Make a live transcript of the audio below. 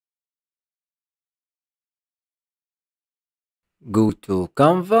Go to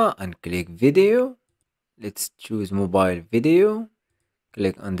Canva and click video. Let's choose mobile video.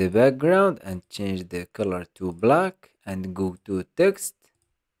 Click on the background and change the color to black and go to text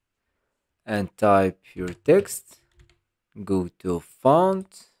and type your text. Go to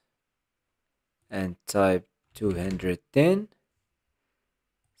font and type 210.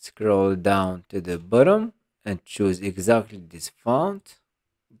 Scroll down to the bottom and choose exactly this font.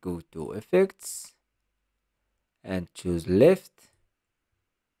 Go to effects and choose left.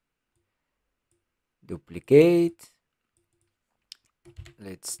 Duplicate.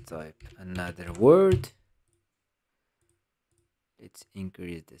 Let's type another word. Let's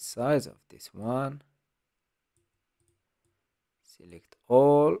increase the size of this one. Select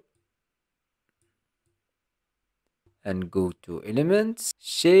all and go to elements,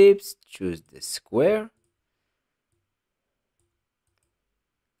 shapes, choose the square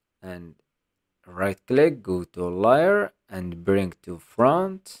and right click, go to layer and bring to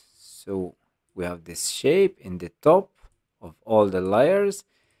front. So we have this shape in the top of all the layers.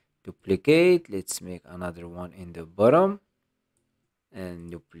 Duplicate. Let's make another one in the bottom and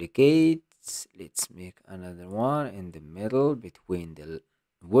duplicate. Let's make another one in the middle between the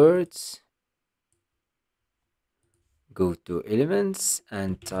words. Go to elements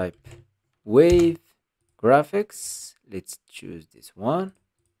and type wave graphics. Let's choose this one.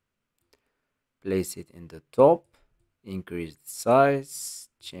 Place it in the top. Increase the size.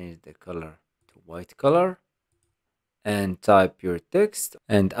 Change the color to white color. And type your text.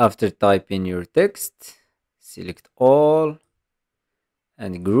 And after typing your text, select all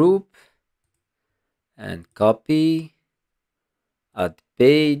and group and copy. Add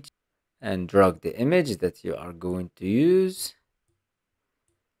page and drag the image that you are going to use.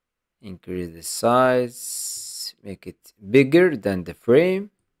 Increase the size, make it bigger than the frame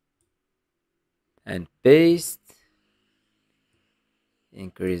and paste.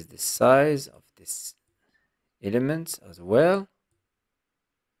 Increase the size of this elements as well.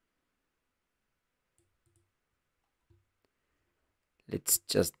 Let's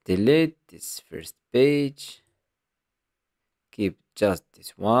just delete this first page. Keep just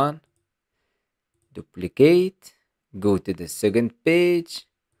this one. Duplicate. Go to the second page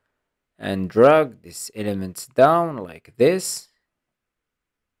and drag these elements down like this.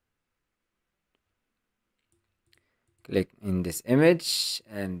 Click in this image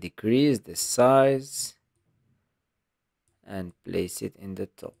and decrease the size and place it in the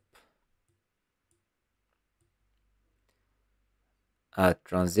top. Add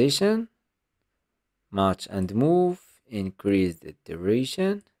transition, match and move, increase the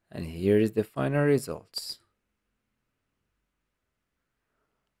duration, and here is the final results.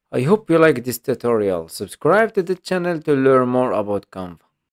 I hope you like this tutorial. Subscribe to the channel to learn more about Canva.